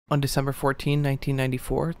On December 14,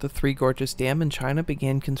 1994, the Three Gorges Dam in China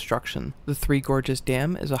began construction. The Three Gorges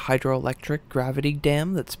Dam is a hydroelectric gravity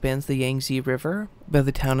dam that spans the Yangtze River by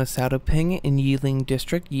the town of Shaodoping in Yiling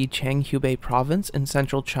District, Yichang, Hubei Province in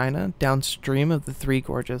central China, downstream of the Three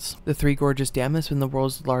Gorges. The Three Gorges Dam has been the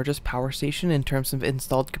world's largest power station in terms of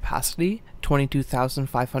installed capacity,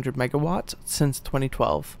 22,500 megawatts, since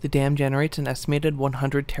 2012. The dam generates an estimated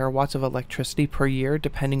 100 terawatts of electricity per year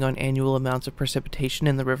depending on annual amounts of precipitation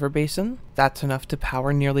in the river basin. That's enough to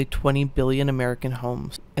power nearly 20 billion American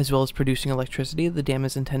homes. As well as producing electricity, the dam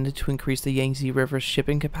is intended to increase the Yangtze River's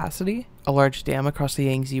shipping capacity. A large dam across the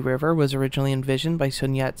Yangtze River was originally envisioned by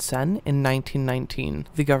Sun Yat-sen in 1919.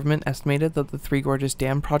 The government estimated that the Three Gorges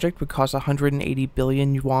Dam project would cost 180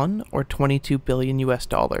 billion yuan, or 22 billion US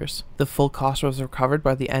dollars. The full cost was recovered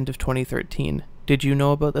by the end of 2013. Did you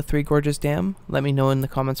know about the Three Gorges Dam? Let me know in the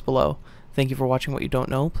comments below. Thank you for watching What You Don't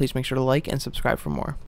Know. Please make sure to like and subscribe for more.